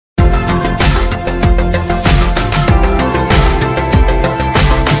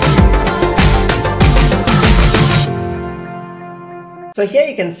So here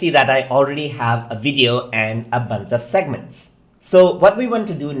you can see that I already have a video and a bunch of segments. So what we want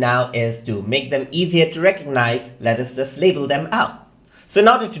to do now is to make them easier to recognize. Let us just label them out. So in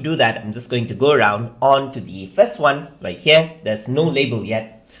order to do that, I'm just going to go around on to the first one right here. There's no label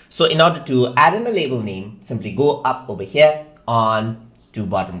yet. So in order to add in a label name, simply go up over here on to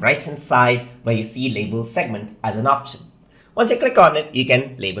bottom right hand side where you see label segment as an option. Once you click on it, you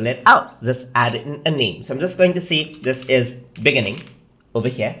can label it out. Just add in a name. So I'm just going to say this is beginning over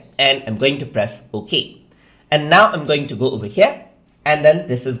here and I'm going to press OK. And now I'm going to go over here and then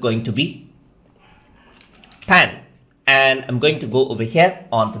this is going to be pan. And I'm going to go over here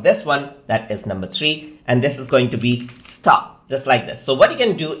onto this one, that is number 3, and this is going to be stop, just like this. So what you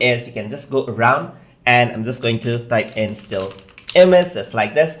can do is you can just go around and I'm just going to type in still image, just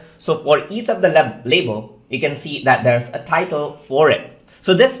like this. So for each of the label, you can see that there's a title for it.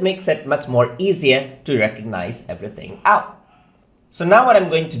 So this makes it much more easier to recognize everything out. So now what I'm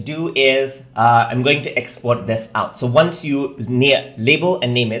going to do is I'm going to export this out. So once you label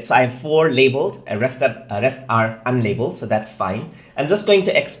and name it, so I have 4 labeled, rest are unlabeled, so that's fine. I'm just going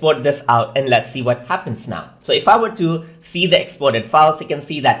to export this out and let's see what happens now. So if I were to see the exported files, you can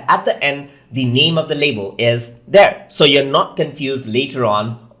see that at the end, the name of the label is there. So you're not confused later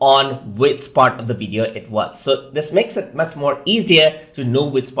on which part of the video it was. So this makes it much more easier to know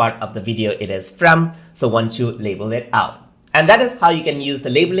which part of the video it is from. So once you label it out. And that is how you can use the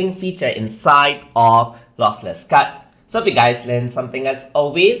labeling feature inside of LossLessCut. So if you guys learned something as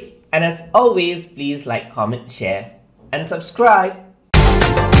always, and as always, please like, comment, share, and subscribe.